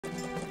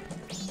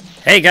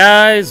Hey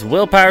guys,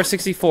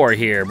 Willpower64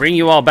 here, bringing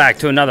you all back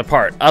to another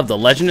part of The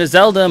Legend of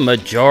Zelda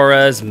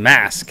Majora's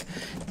Mask.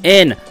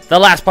 In the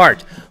last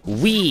part,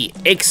 we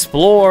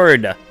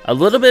explored a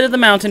little bit of the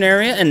mountain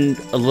area and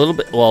a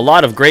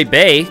lot of Great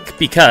Bay,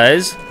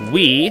 because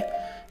we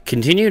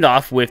continued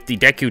off with the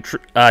Deku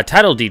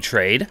title deed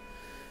trade,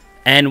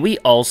 and we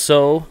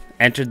also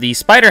entered the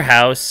Spider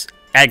House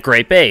at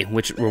Great Bay,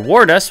 which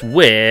reward us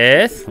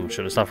with... Let me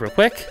show this off real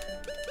quick.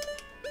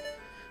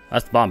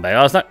 That's the bomb bag.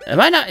 Oh, it's not.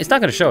 It's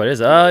not going to show it, is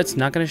it? Oh, it's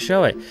not going to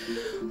show it.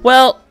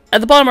 Well, at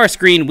the bottom of our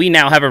screen, we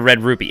now have a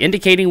red rupee,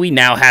 indicating we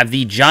now have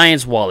the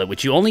Giant's Wallet,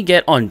 which you only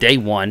get on day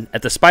 1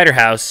 at the Spider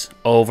House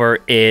over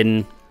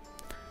in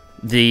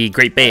the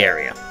Great Bay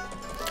area.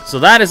 So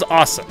that is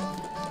awesome.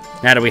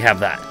 Now that we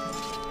have that.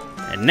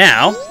 And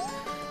now,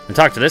 I'll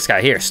talk to this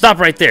guy here. Stop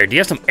right there. Do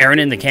you have some errand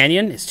in the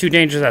canyon? It's too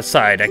dangerous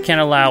outside. I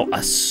can't allow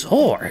a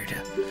sword.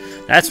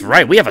 That's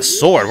right. We have a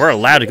sword. We're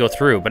allowed to go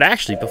through. But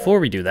actually, before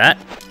we do that,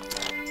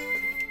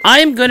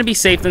 I'm going to be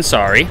safe than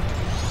sorry.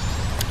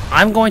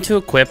 I'm going to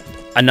equip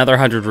another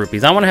 100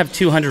 rupees. I want to have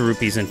 200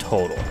 rupees in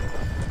total.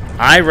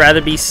 I'd rather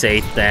be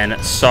safe than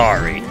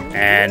sorry.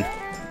 And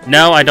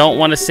no, I don't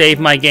want to save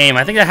my game.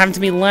 I think that happened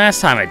to me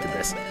last time I did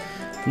this.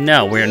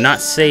 No, we're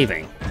not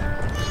saving.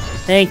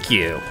 Thank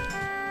you.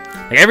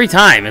 Like every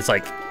time, it's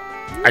like,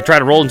 I try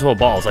to roll into a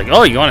ball. It's like,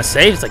 oh, you want to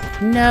save? It's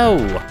like, no.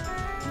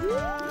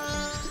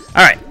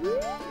 Alright.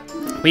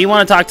 We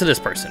want to talk to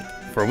this person.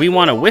 For we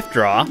want to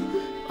withdraw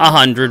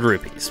 100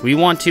 rupees. We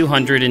want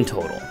 200 in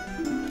total.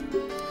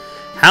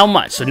 How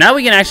much? So now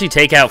we can actually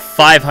take out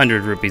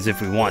 500 rupees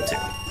if we want to.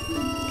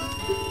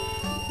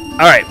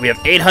 Alright, we have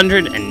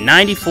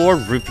 894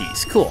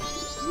 rupees. Cool.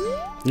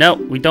 No,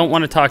 we don't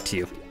want to talk to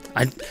you.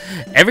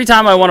 Every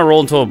time I want to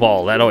roll into a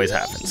ball, that always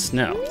happens.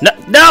 No,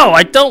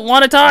 I don't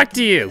want to talk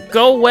to you.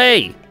 Go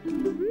away.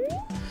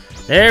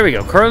 There we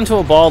go. Curl into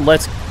a ball.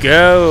 Let's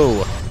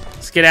go.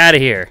 Let's get out of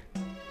here.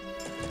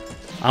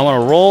 I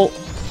want to roll.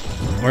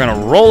 We're going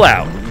to roll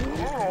out.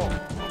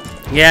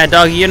 Yeah,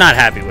 doggy, you're not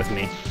happy with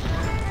me.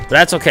 But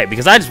that's okay,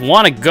 because I just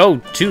want to go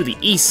to the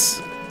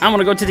east. I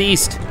want to go to the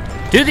east.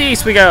 To the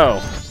east we go.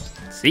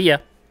 See ya.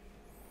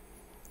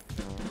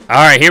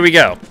 Alright, here we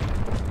go.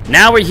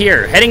 Now we're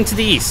here, heading to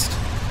the east.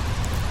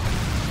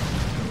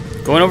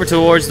 Going over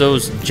towards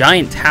those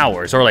giant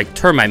towers, or like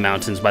termite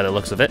mountains by the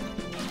looks of it.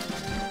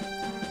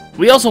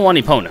 We also want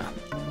Epona.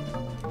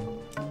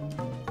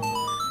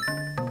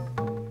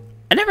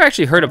 I never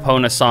actually heard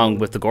Epona's song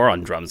with the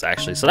Goron drums,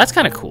 actually, so that's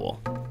kind of cool.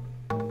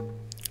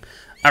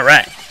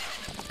 Alright.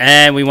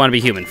 And we want to be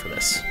human for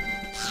this.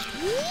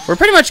 We're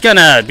pretty much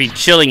gonna be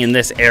chilling in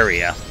this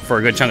area for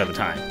a good chunk of the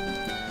time.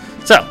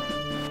 So,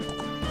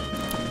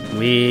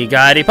 we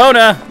got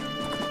Epona.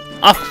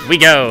 Off we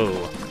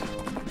go.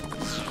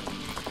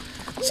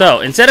 So,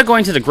 instead of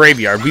going to the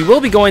graveyard, we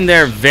will be going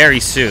there very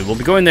soon. We'll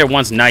be going there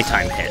once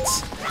nighttime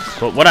hits.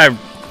 But what I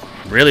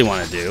really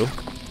want to do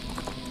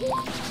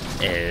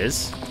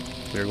is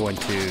we're going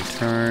to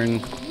turn,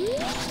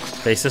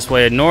 face this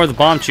way, ignore the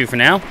bomb chew for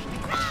now.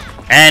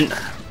 And,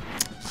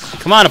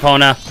 come on,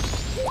 Epona.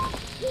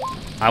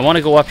 I want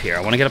to go up here. I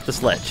want to get up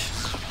this ledge.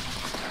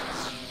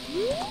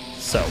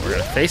 So, we're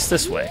going to face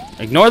this way.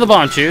 Ignore the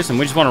bomb chews, and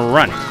we just want to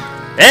run.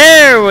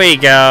 There we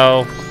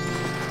go.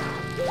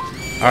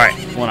 Alright,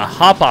 we want to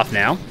hop off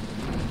now.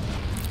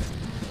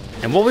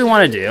 And what we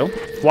want to do,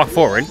 walk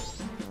forward.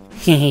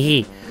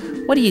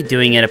 What are you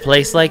doing at a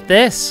place like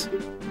this?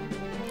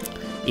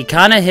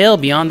 Ikana Hill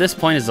beyond this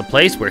point is a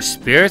place where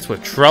spirits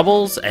with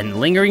troubles and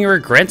lingering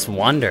regrets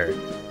wander.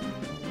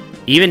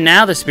 Even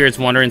now, the spirits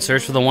wander in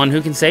search for the one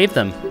who can save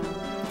them.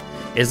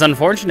 It is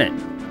unfortunate,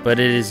 but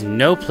it is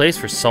no place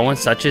for someone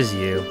such as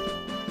you.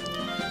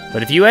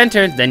 But if you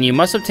enter, then you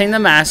must obtain the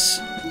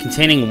mask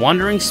containing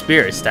wandering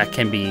spirits that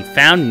can be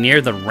found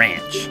near the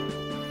ranch.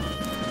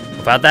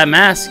 Without that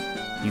mask,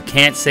 you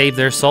can't save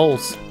their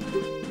souls.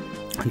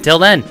 Until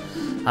then,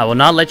 I will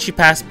not let you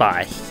pass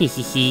by.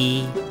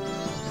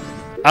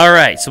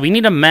 Alright, so we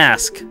need a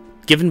mask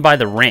given by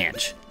the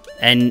ranch.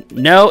 And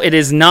no, it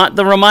is not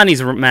the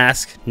Romani's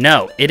mask.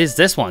 No, it is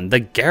this one, the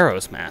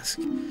Garo's mask.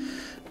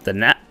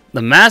 The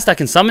mask that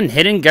can summon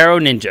hidden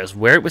Garo ninjas.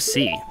 Wear it with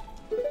C.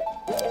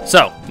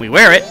 So, we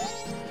wear it.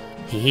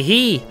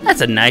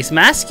 That's a nice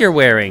mask you're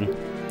wearing.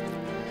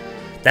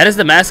 That is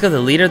the mask of the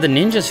leader of the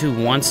ninjas who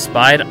once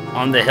spied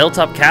on the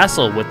hilltop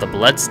castle with the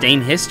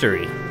blood-stained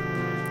history.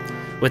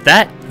 With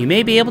that, you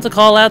may be able to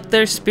call out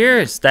their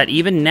spirits that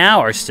even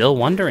now are still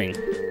wandering.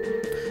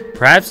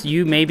 Perhaps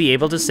you may be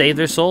able to save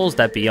their souls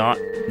that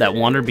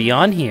wander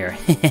beyond here.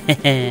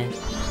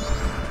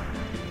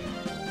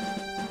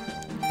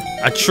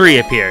 A tree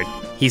appeared.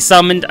 He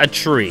summoned a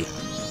tree.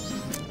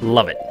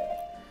 Love it.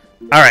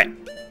 Alright.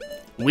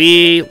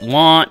 We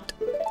want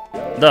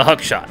the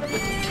hook shot.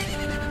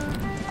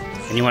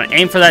 And you want to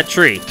aim for that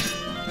tree.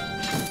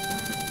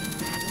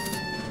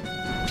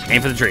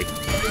 Aim for the tree.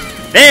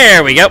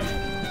 There we go.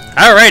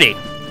 Alrighty.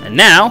 And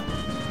now,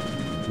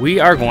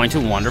 we are going to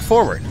wander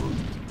forward.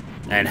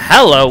 And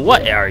hello,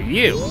 what are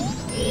you?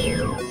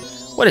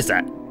 What is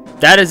that?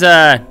 That is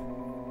a...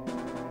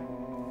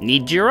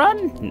 Need you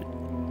run?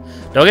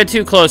 Don't get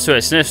too close to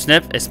it. Sniff,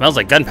 sniff. It smells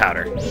like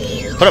gunpowder.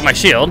 Put up my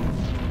shield.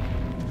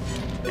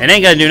 It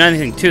ain't gonna do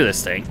anything to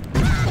this thing.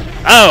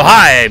 Oh,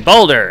 hi,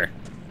 boulder.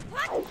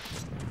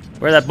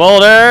 Where are the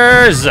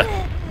boulders?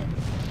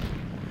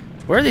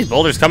 Where are these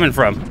boulders coming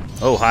from?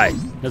 Oh, hi.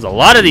 There's a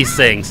lot of these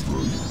things.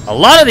 A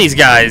lot of these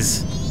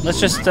guys. Let's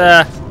just,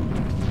 I'm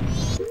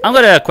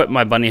gonna equip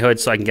my bunny hood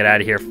so I can get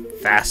out of here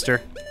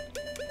faster.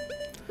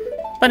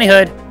 Bunny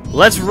hood,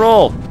 let's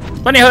roll.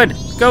 Bunny hood,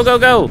 go, go,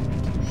 go.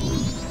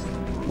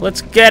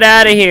 Let's get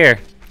out of here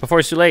before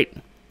it's too late.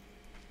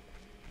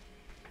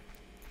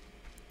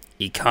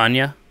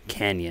 Icania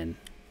Canyon.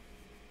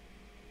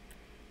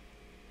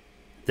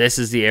 This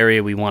is the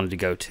area we wanted to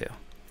go to.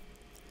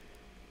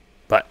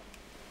 But,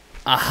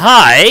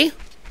 hi!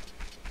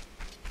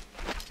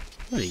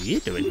 What are you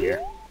doing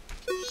here?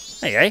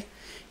 Hey, hey.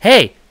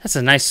 Hey, that's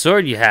a nice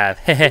sword you have.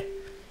 Heh.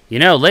 You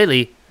know,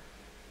 lately,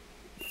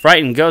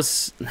 frightened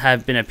ghosts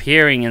have been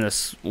appearing in the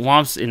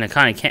swamps in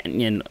Icania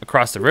Canyon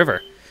across the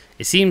river.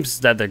 It seems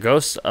that the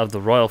ghosts of the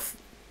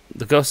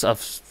ghosts of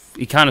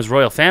Icania's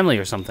royal family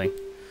or something.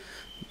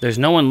 There's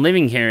no one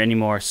living here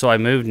anymore, so I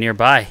moved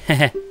nearby.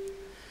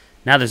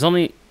 Now there's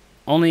only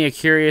a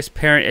curious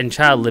parent and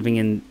child living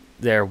in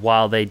there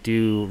while they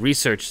do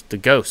research the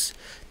ghosts.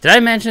 Did I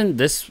mention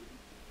this?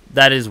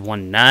 That is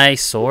one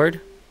nice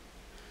sword.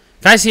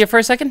 Can I see it for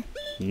a second?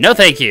 No,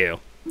 thank you.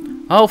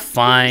 Oh,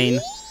 fine.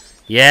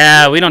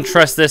 Yeah, we don't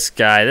trust this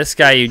guy. This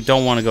guy you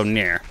don't want to go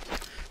near.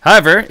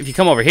 However, if you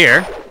come over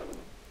here...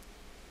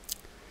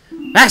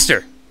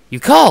 Master, you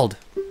called.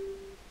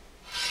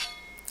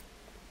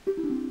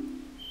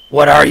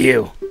 What are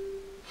you?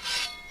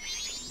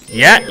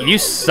 Yeah, you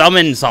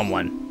summoned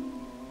someone.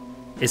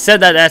 It said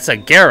that that's a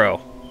Garrow.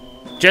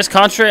 Just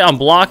concentrate on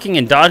blocking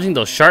and dodging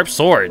those sharp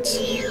swords.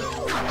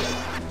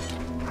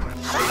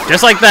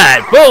 Just like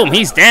that. Boom,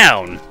 he's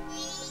down.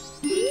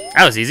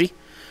 That was easy.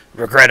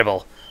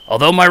 Regrettable.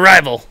 Although my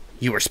rival,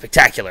 you were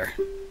spectacular.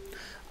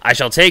 I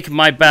shall take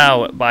my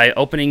bow by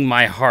opening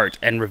my heart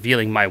and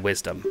revealing my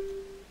wisdom.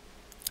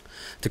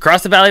 To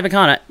cross the Valley of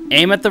Icania,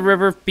 aim at the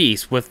River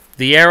Beast with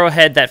the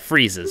arrowhead that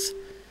freezes.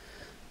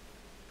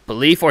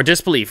 Belief or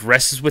disbelief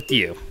rests with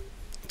you.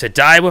 To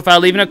die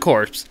without leaving a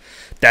corpse,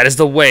 that is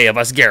the way of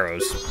us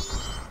Garrows.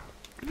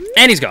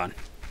 And he's gone.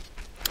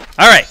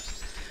 Alright,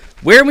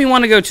 where we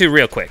want to go to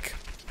real quick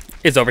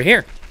is over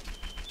here.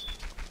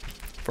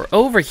 For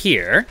over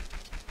here,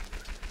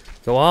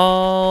 go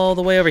all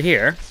the way over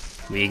here,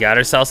 we got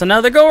ourselves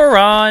another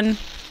Goron.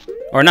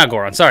 Or not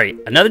Goron, sorry,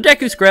 another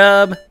Deku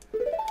Scrub.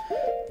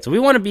 So we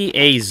want to be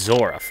a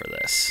Zora for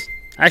this.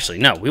 Actually,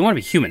 no, we want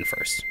to be human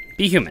first.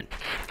 Be human.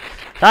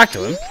 Talk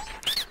to him.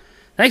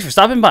 Thanks for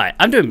stopping by.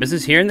 I'm doing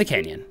business here in the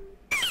canyon.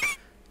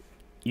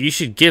 You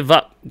should give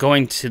up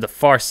going to the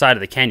far side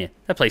of the canyon.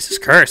 That place is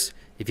cursed.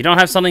 If you don't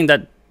have something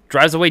that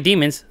drives away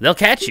demons, they'll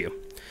catch you.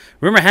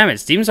 Rumor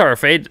has it, demons are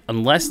afraid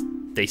unless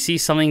they see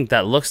something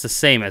that looks the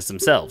same as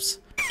themselves.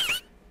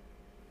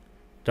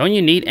 Don't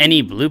you need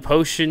any blue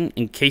potion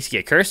in case you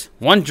get cursed?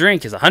 One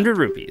drink is 100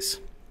 rupees.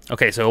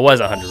 Okay, so it was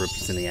 100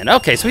 rupees in the end.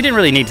 Okay, so we didn't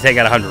really need to take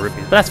out 100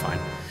 rupees, but that's fine.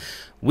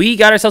 We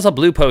got ourselves a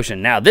blue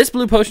potion. Now, this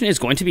blue potion is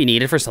going to be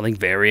needed for something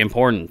very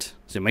important.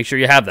 So make sure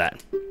you have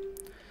that.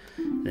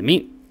 In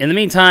the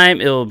meantime,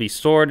 it will be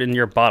stored in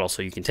your bottle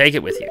so you can take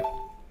it with you.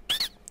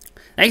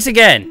 Thanks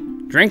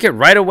again. Drink it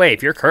right away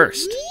if you're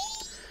cursed.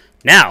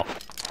 Now,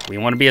 we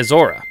want to be a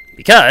Zora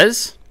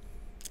because...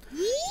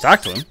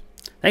 Talk to him.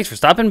 Thanks for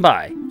stopping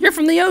by. You're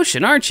from the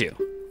ocean, aren't you?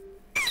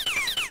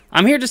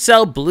 I'm here to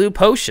sell blue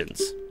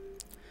potions.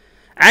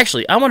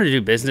 Actually, I want to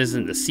do business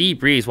in the sea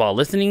breeze while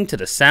listening to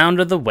the sound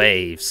of the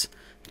waves.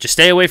 Just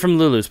stay away from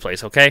Lulu's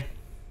place, okay?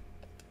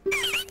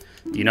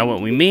 Do you know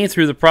what we mean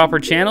through the proper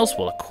channels?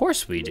 Well, of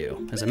course we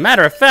do. As a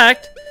matter of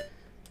fact,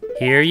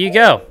 here you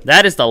go.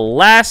 That is the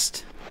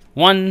last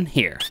one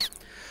here.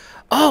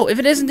 Oh, if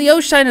it isn't the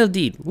Oshino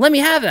deed, let me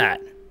have that.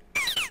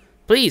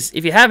 Please,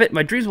 if you have it,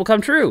 my dreams will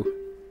come true.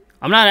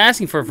 I'm not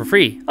asking for it for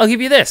free. I'll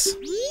give you this.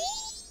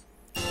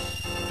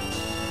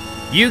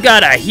 You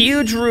got a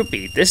huge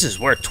rupee. This is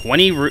worth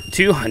 200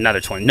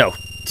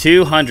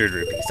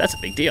 rupees. That's a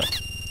big deal.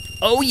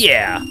 Oh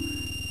yeah.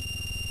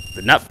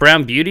 The nut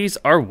brown beauties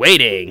are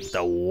waiting.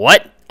 The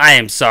what? I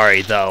am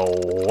sorry, the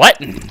what?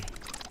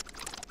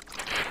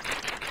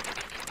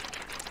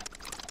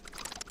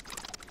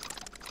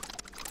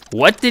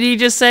 What did he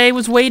just say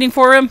was waiting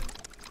for him?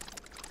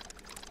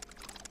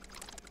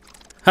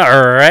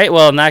 Alright,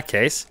 well in that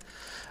case.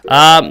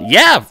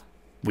 Yeah,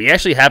 we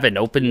actually have an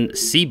open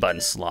C-button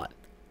slot.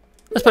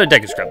 Let's put a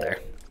Deku Scrub there.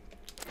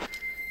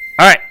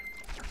 Alright.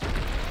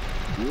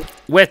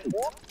 With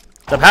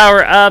the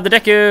power of the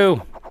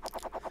Deku.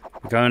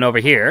 We're going over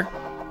here.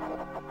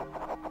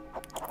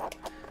 I'm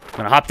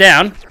gonna hop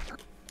down.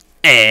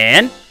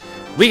 And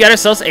we got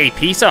ourselves a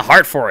piece of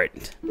heart for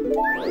it.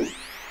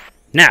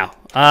 Now,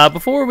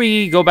 before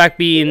we go back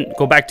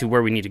to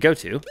where we need to go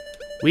to,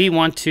 we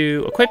want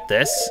to equip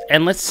this,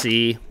 and let's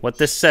see what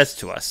this says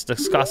to us, the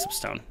Gossip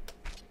Stone.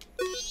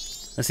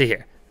 Let's see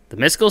here. The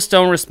mystical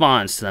stone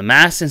responds to the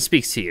mass and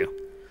speaks to you.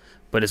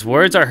 but his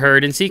words are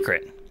heard in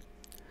secret.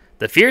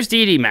 The Fierce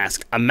Deity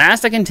Mask, a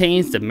mask that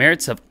contains the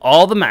merits of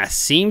all the masks,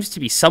 seems to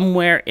be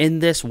somewhere in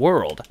this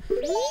world.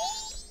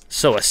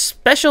 So a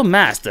special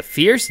mask, the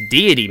Fierce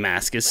Deity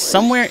Mask, is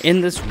somewhere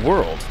in this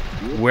world,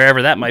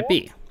 wherever that might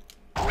be.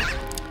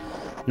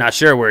 Not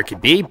sure where it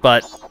could be,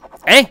 but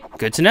hey,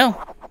 good to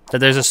know that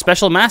there's a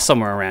special mask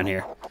somewhere around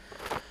here.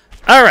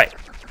 Alright.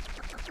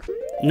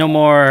 No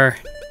more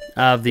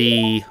of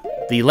the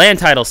land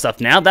title stuff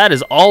now. That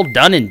is all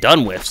done and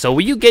done with. So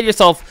you get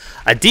yourself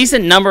a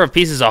decent number of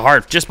pieces of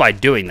heart just by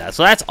doing that.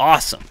 So that's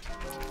awesome.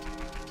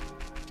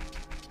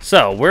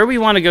 So where we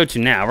want to go to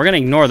now, we're going to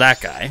ignore that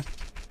guy.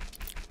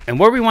 And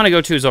where we want to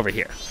go to is over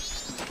here.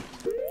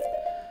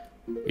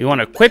 You want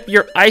to equip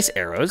your ice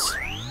arrows.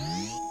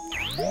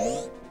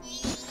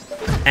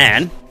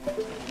 And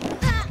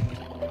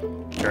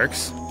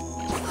jerks.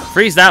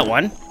 Freeze that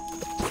one.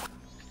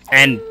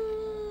 And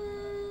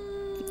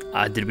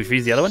did we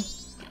freeze the other one?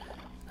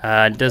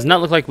 Does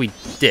not look like we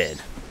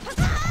did.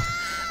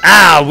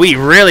 Ah, we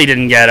really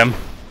didn't get him.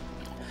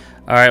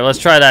 Alright, let's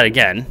try that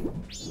again.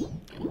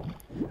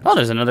 Oh,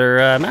 there's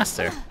another mask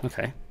there.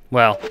 Okay.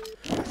 Well,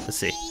 let's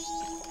see.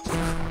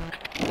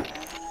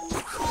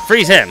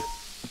 Freeze him.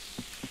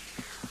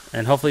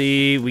 And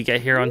hopefully we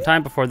get here on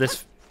time before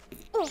this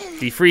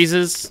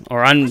defreezes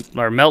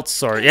or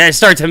melts or yeah, it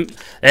starts to,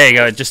 there you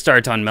go, it just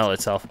started to unmelt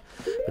itself.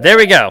 But there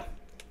we go.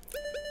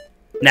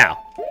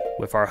 Now,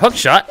 with our hook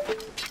shot,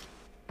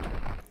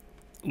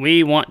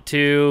 we want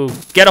to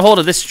get a hold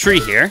of this tree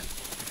here.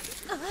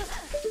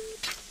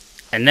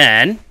 And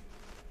then,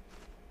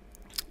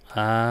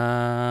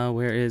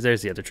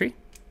 there's the other tree.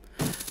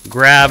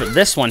 Grab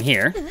this one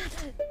here.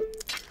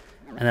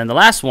 And then the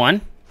last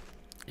one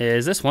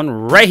is this one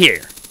right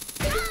here.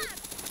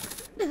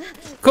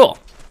 Cool.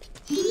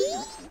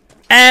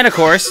 And of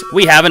course,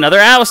 we have another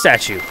owl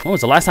statue. When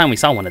was the last time we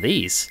saw one of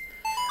these?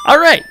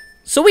 Alright,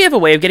 so we have a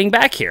way of getting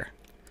back here.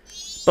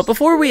 But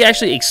before we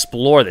actually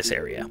explore this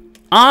area,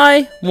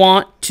 I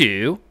want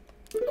to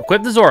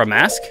equip the Zora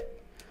mask,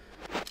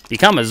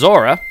 become a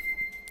Zora,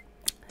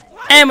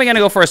 and we're gonna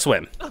go for a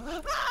swim.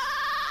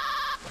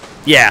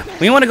 Yeah,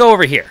 we want to go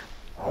over here.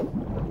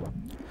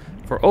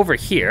 For over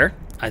here,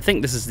 I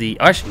think this is the,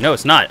 actually, no,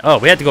 it's not. Oh,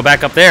 we had to go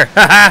back up there.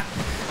 Haha.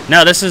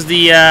 No, this is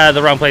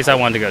the wrong place I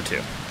wanted to go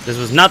to. This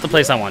was not the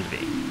place I wanted to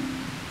be.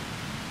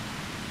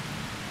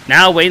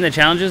 Now awaiting the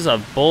challenges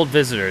of bold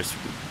visitors.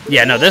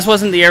 Yeah, no, this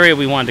wasn't the area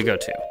we wanted to go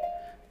to.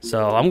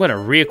 So I'm going to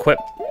re-equip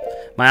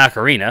my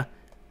ocarina.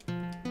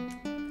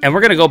 And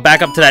we're going to go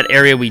back up to that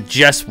area we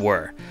just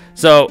were.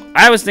 So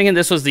I was thinking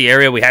this was the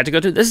area we had to go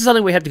to. This is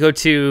something we have to go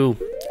to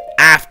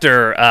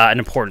after an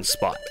important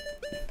spot.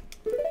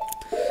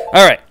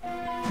 Alright.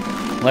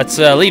 Let's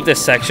leave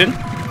this section.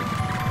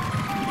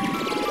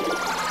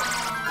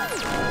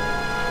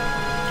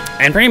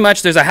 And pretty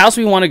much there's a house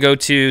we want to go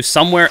to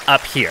somewhere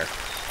up here.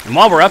 And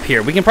while we're up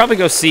here, we can probably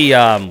go see,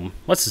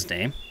 what's his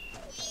name?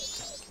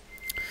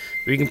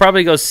 We can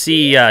probably go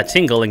see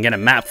Tingle and get a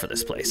map for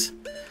this place.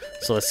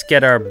 So let's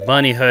get our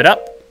bunny hood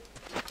up.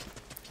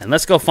 And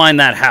let's go find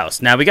that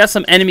house. Now, we got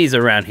some enemies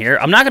around here.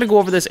 I'm not going to go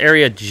over this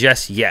area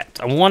just yet.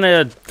 I want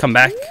to come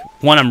back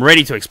when I'm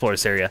ready to explore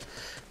this area.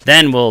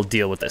 Then we'll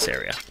deal with this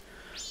area.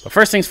 But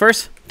first things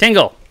first,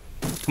 Tingle,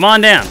 come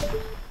on down.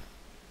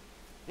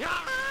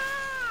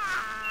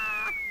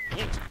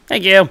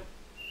 Thank you.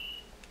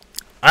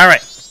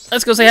 Alright,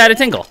 let's go say hi to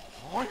Tingle.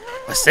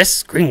 What's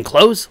this? Green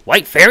clothes?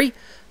 White fairy?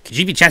 Could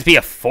you be chance to be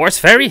a forest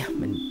fairy?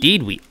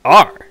 Indeed we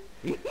are.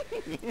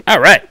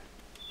 Alright.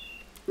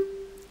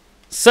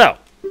 So,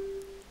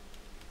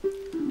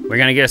 we're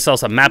going to get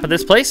ourselves a map of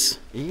this place.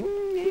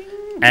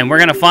 And we're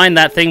going to find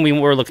that thing we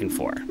were looking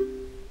for.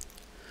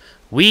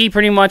 We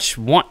pretty much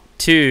want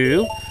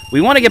to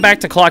get back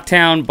to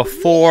Clocktown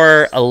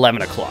before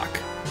 11 o'clock.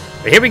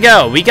 But here we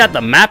go. We got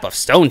the map of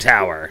Stone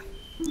Tower.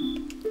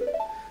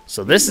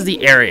 So this is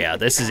the area.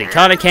 This is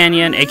Ikana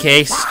Canyon,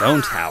 aka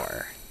Stone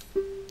Tower.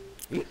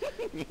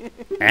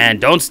 And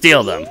don't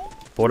steal them.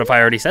 But what if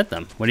I already said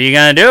them? What are you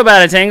going to do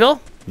about it,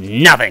 Tingle?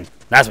 Nothing.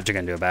 That's what you're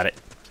going to do about it.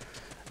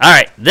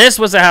 Alright, this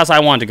was the house I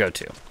wanted to go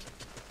to.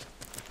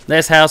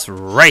 This house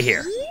right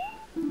here.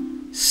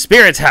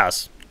 Spirit's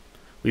house.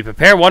 We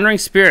prepare wandering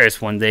spirits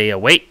when they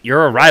await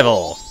your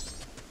arrival.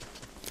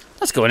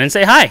 Let's go in and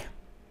say hi.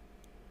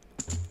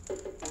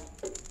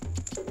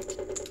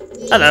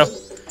 Hello.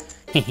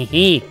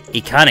 Hehehe,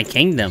 Ikana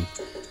Kingdom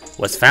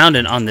was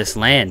founded on this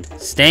land,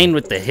 stained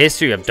with the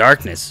history of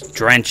darkness,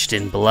 drenched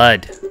in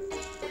blood.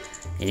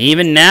 And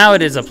even now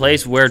it is a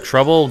place where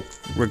troubled,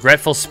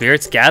 regretful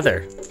spirits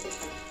gather.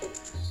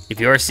 If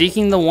you are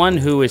seeking the one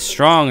who is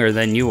stronger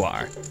than you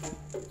are,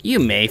 you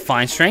may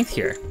find strength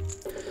here.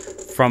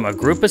 From a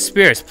group of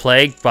spirits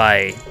plagued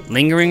by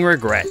lingering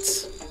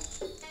regrets.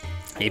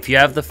 If you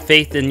have the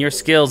faith in your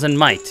skills and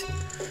might,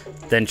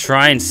 then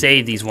try and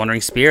save these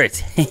wandering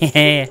spirits.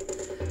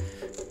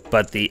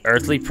 But the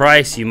earthly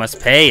price you must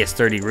pay is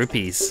 30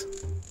 rupees.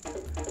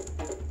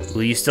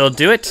 Will you still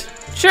do it?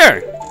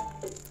 Sure.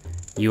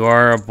 You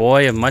are a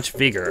boy of much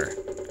vigor.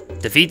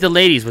 Defeat the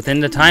ladies within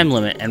the time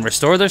limit and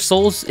restore their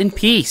souls in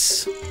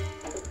peace.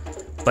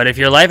 But if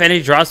your life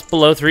energy drops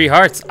below 3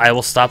 hearts, I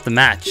will stop the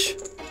match.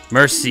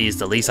 Mercy is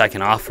the least I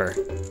can offer.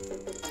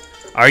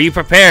 Are you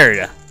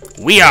prepared?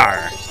 We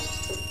are.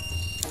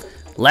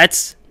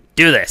 Let's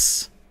do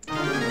this.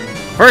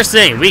 First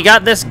thing, we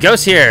got this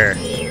ghost here.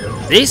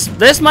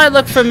 This might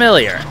look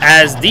familiar,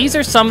 as these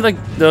are some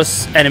of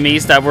those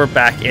enemies that were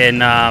back in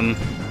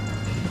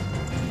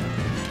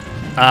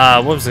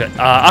what was it?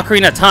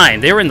 Ocarina of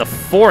Time. They were in the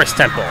Forest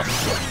Temple.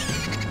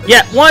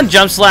 Yeah, 1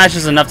 jump slash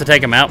is enough to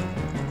take them out.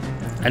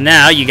 And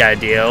now you gotta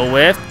deal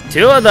with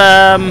 2 of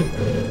them.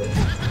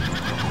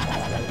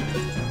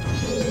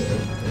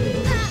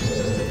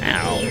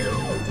 Ow.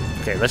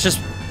 Okay, let's just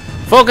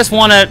focus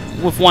one at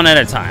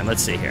a time.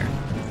 Let's see here.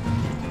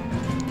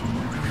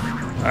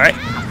 All right.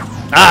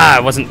 Ah,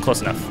 it wasn't close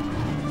enough.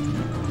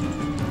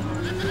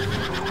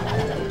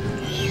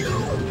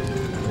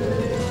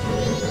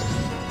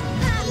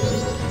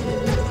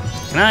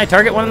 Can I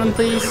target one of them,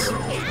 please?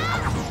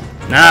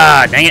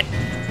 Ah, dang it.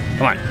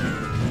 Come on.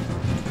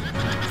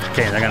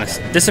 Okay, they're gonna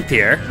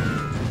disappear.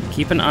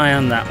 Keep an eye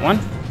on that one.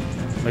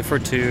 Wait for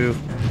it to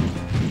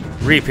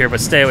reappear, but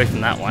stay away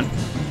from that one.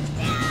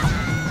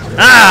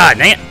 Ah,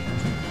 dang it.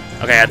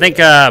 Okay, I think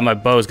my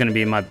bow is gonna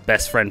be my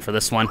best friend for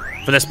this one.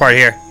 For this part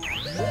here.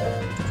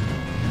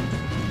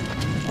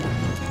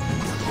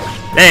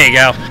 There you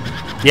go.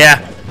 Yeah.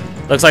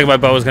 Looks like my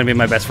bow is gonna be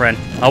my best friend.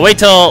 I'll wait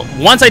till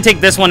once I take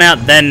this one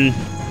out, then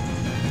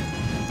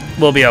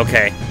we'll be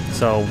okay.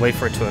 So wait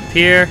for it to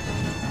appear.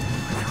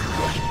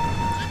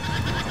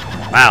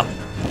 Wow.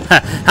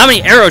 How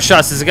many arrow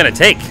shots is it gonna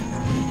take?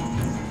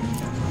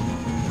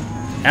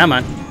 Come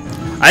on.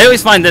 I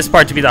always find this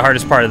part to be the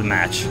hardest part of the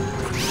match.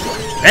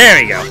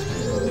 There we go.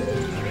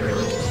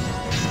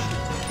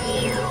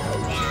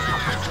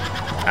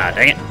 Ah,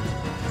 dang it.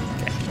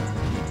 Okay.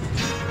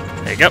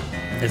 There you go.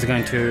 Is it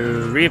going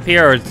to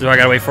reappear, or do I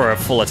gotta wait for a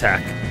full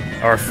attack?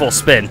 Or a full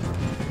spin?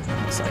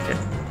 Looks like it.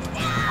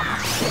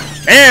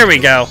 There we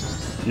go.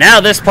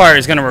 Now this part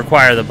is gonna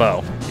require the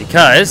bow,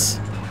 because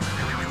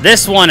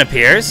this one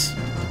appears.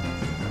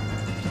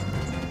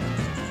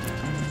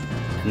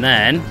 And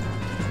then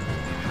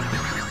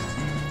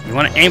you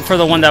want to aim for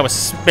the one that was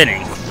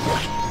spinning.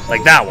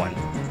 Like that one.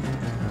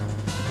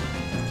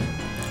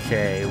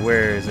 Okay,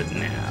 where is it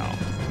now?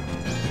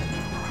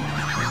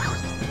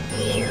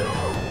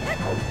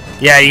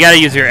 Yeah, you gotta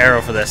use your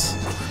arrow for this.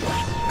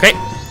 Okay,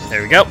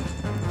 there we go.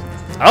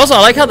 I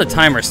like how the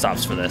timer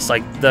stops for this.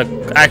 Like, the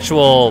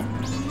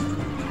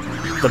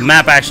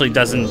map actually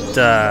doesn't,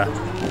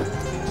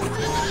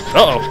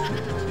 Uh-oh.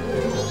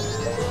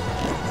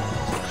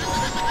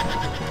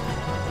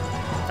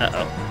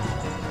 Uh-oh.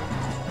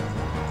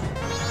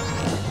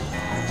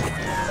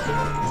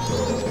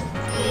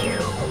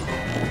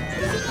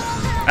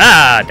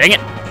 Ah, dang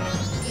it.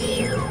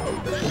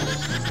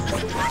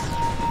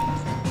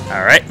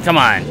 Alright, come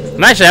on.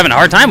 I'm actually having a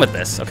hard time with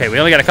this. Okay, we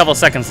only got a couple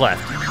seconds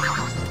left.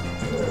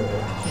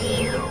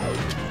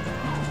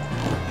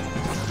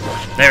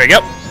 There we go.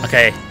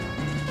 Okay.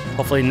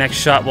 Hopefully next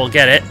shot we'll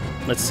get it.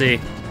 Let's see.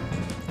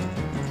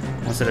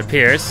 Once it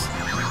appears.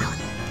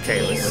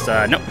 Okay, let's,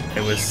 nope.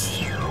 It was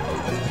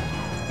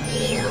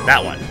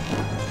that one.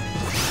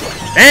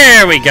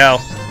 There we go.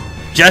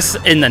 Just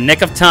in the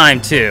nick of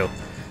time, too.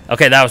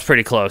 Okay, that was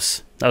pretty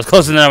close. That was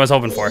closer than I was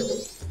hoping for.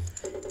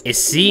 It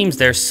seems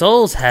their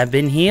souls have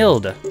been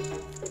healed.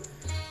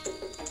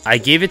 I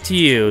gave it to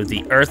you,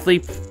 the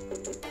earthly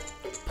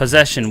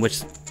possession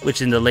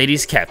which in the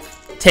ladies kept.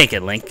 Take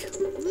it, Link.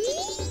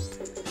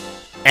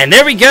 And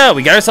there we go.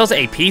 We got ourselves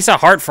a piece of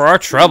heart for our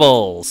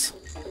troubles.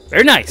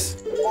 Very nice.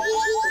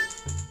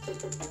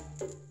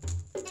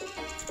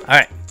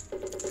 Alright.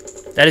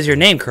 That is your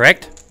name,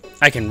 correct?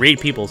 I can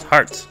read people's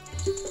hearts.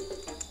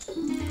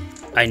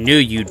 I knew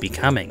you'd be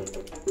coming.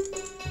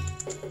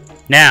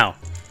 Now,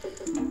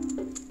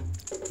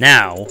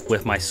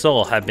 with my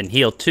soul have been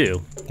healed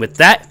too. With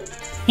that,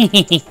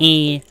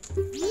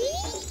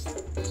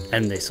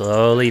 and they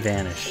slowly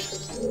vanish.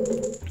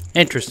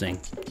 Interesting.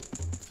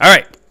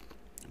 Alright,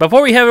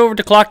 before we head over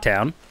to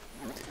Clocktown,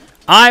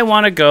 I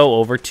want to go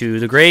over to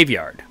the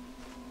graveyard.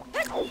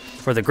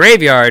 For the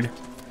graveyard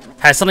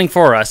has something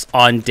for us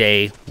on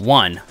day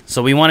 1,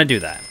 so we want to do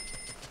that.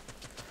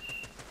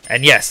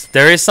 And yes,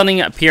 there is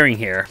something appearing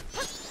here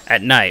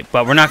at night,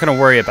 but we're not going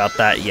to worry about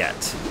that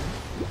yet.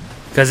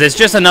 Because it's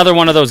just another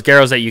one of those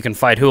Garrows that you can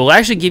fight who will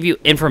actually give you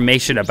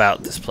information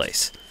about this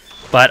place.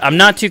 But I'm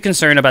not too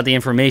concerned about the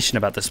information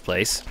about this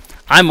place.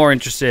 I'm more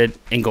interested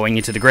in going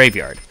into the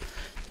graveyard.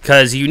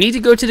 Because you need to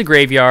go to the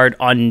graveyard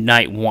on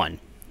night 1.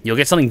 You'll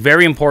get something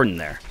very important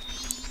there.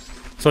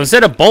 So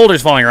instead of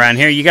boulders falling around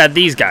here, you got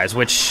these guys,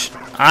 which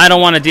I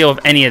don't want to deal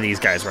with any of these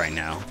guys right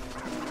now.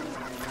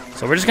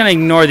 So we're just going to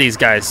ignore these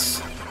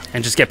guys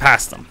and just get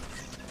past them.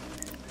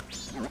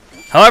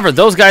 However,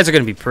 those guys are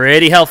going to be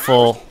pretty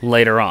helpful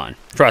later on.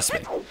 Trust me.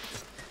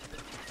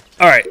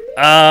 Alright,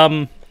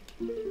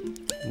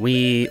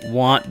 we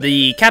want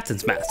the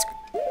captain's mask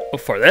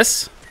for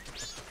this.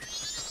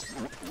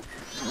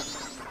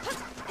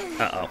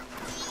 Uh-oh.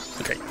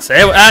 Okay,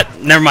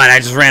 never mind. I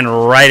just ran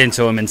right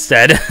into him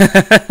instead.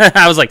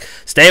 I was like,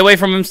 stay away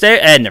from him,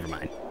 never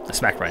mind. I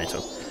smacked right into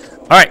him.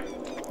 Alright,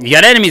 you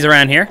got enemies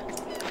around here.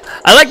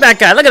 I like that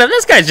guy. Look at him.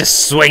 This guy's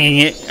just swinging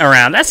it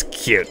around. That's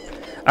cute.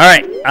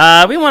 Alright,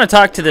 we want to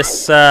talk to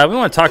this, we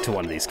want to talk to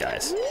one of these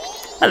guys.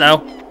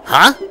 Hello.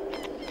 Huh?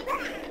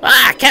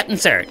 Ah, Captain,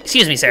 sir.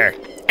 Excuse me, sir.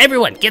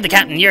 Everyone, give the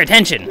captain your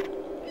attention.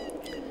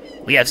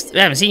 We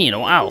haven't seen you in a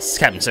while,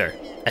 Captain, sir.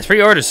 As per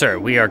your orders, sir,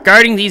 we are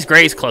guarding these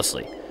graves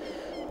closely.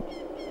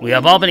 We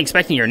have all been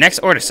expecting your next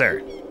order, sir.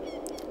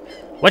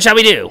 What shall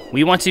we do?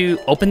 We want to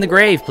open the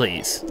grave,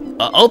 please.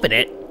 Open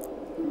it?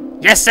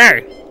 Yes,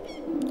 sir.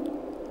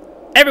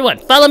 Everyone,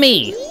 follow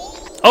me.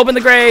 Open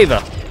the grave.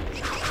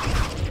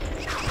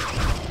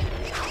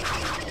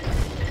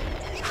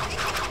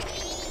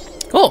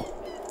 Cool.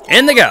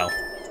 In they go.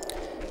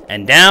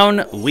 And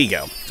down we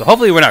go. So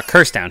hopefully we're not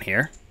cursed down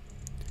here.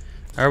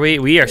 Are we?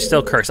 We are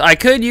still cursed. I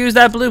could use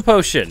that blue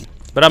potion,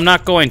 but I'm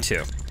not going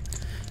to.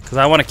 Because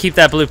I want to keep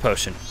that blue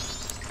potion.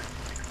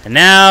 And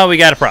now we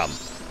got a problem.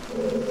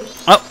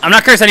 Oh, I'm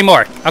not cursed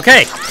anymore.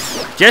 Okay.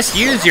 Just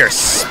use your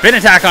spin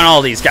attack on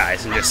all these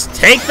guys and just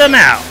take them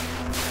out.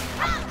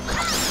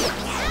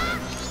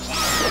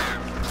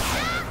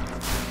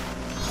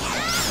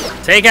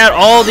 Take out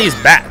all these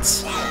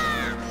bats.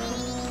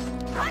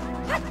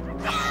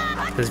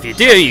 Because if you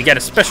do, you get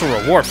a special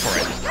reward for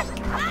it.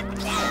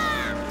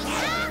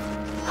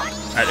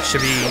 Alright, it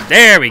should be...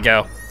 There we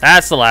go.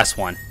 That's the last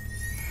one.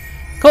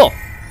 Cool.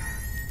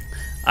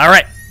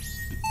 Alright.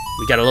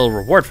 We got a little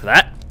reward for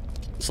that.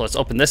 So let's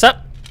open this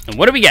up. And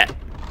what do we get?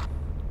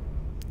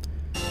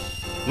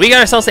 We got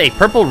ourselves a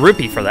purple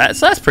rupee for that.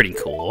 So that's pretty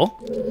cool.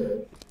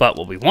 But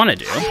what we want to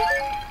do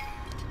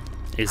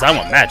is I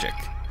want magic.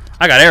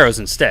 I got arrows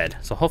instead.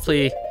 So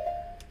hopefully...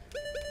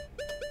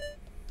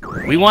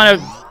 We want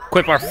to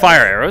equip our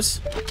fire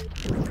arrows.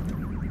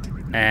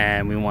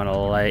 And we want to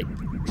light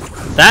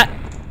that.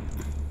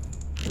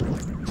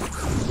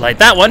 Light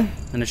that one.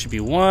 And there should be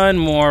one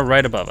more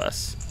right above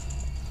us.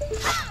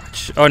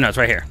 Oh no, it's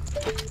right here.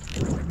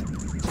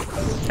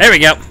 There we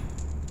go.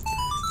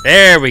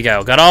 There we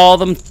go. Got all of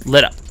them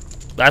lit up.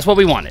 That's what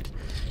we wanted.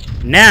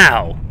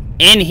 Now,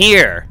 in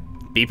here,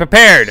 be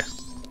prepared.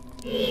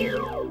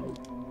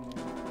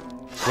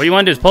 What you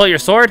want to do is pull out your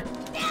sword.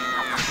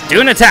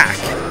 Do an attack.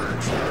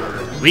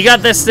 We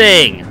got this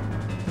thing.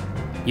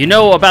 You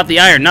know about the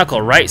Iron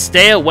Knuckle, right?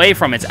 Stay away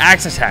from its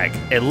axe attack.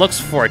 It looks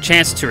for a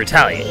chance to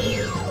retaliate.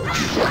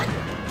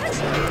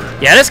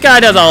 Yeah,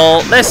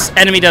 this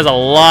enemy does a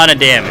lot of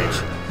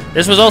damage.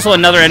 This was also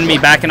another enemy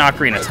back in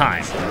Ocarina of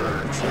Time.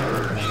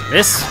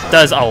 This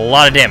does a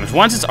lot of damage.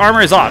 Once its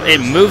armor is off, it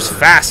moves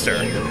faster,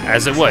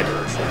 as it would.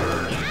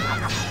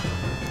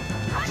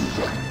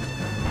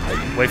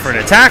 Wait for an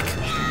attack,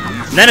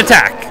 and then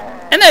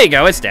attack. And there you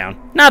go, it's down.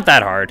 Not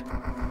that hard.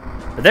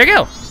 But there you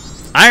go.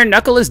 Iron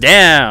Knuckle is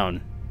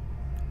down.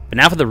 But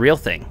now for the real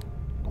thing.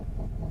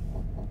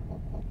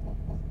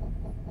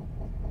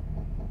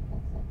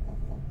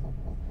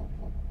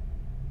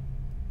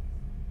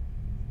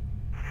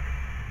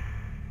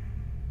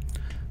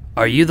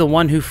 Are you the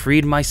one who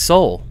freed my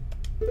soul?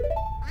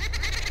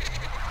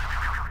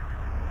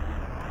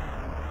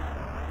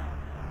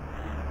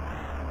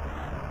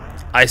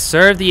 I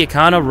serve the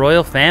Ikana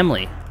royal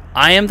family.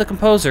 I am the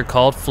composer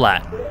called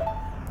Flat.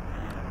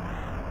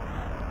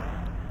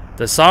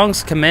 The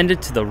songs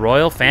commended to the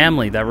royal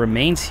family that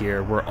remains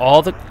here were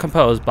all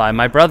composed by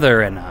my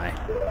brother and I.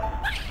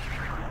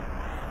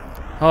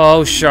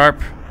 Oh,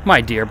 Sharp,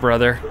 my dear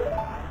brother.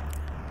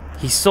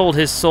 He sold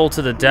his soul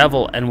to the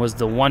devil and was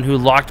the one who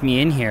locked me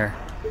in here.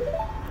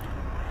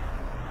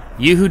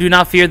 You who do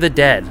not fear the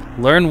dead,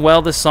 learn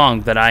well the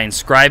song that I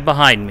inscribe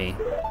behind me.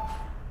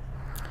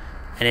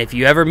 And if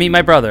you ever meet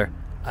my brother,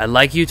 I'd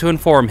like you to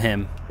inform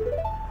him.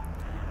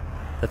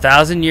 The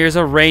 1,000 years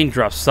of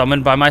raindrops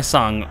summoned by my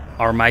song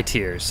are my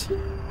tears.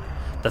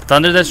 The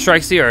thunder that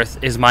strikes the earth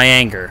is my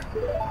anger.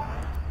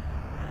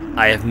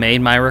 I have made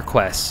my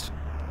request.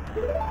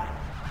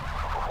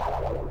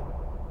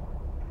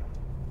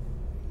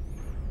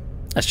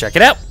 Let's check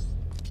it out.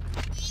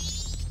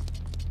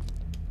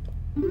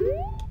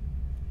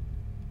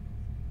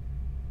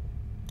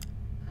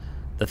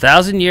 The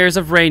 1,000 years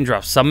of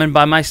raindrops summoned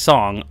by my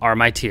song are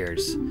my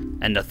tears,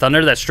 and the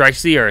thunder that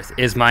strikes the earth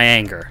is my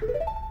anger.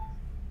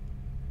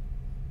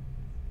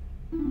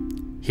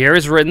 Here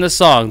is written the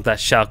song that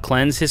shall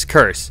cleanse his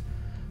curse,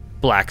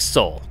 Black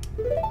Soul.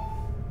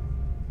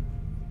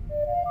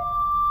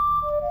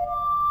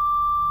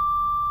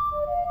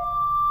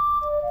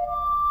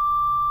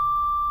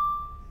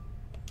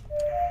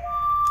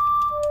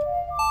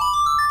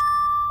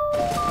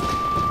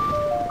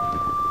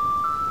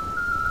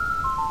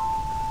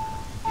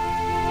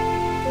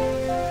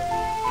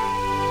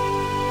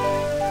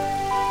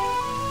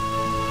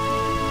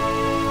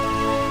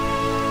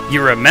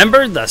 You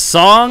remember the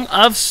Song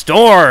of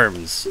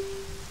Storms.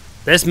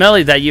 This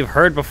melody that you've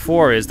heard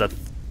before is the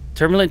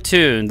turbulent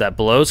tune that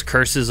blows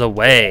curses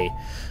away.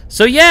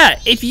 So yeah,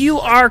 if you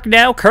are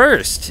now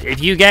cursed,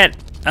 if you get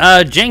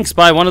jinxed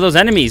by one of those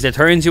enemies that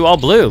turns you all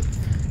blue,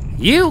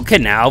 you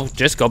can now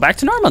just go back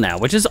to normal now,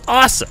 which is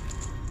awesome.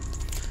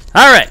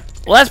 Alright,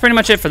 well that's pretty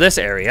much it for this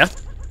area.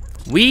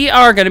 We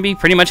are going to be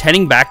pretty much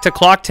heading back to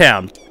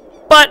Clocktown,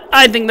 but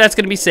I think that's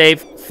going to be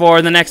safe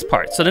for the next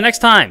part. So the next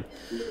time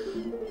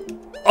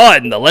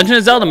on The Legend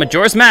of Zelda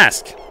Majora's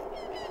Mask,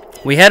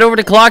 we head over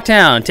to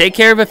Clocktown, take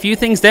care of a few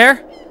things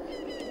there,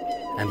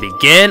 and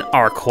begin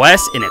our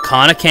quest in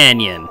Ikana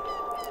Canyon.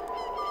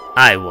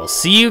 I will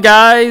see you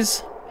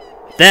guys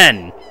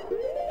then.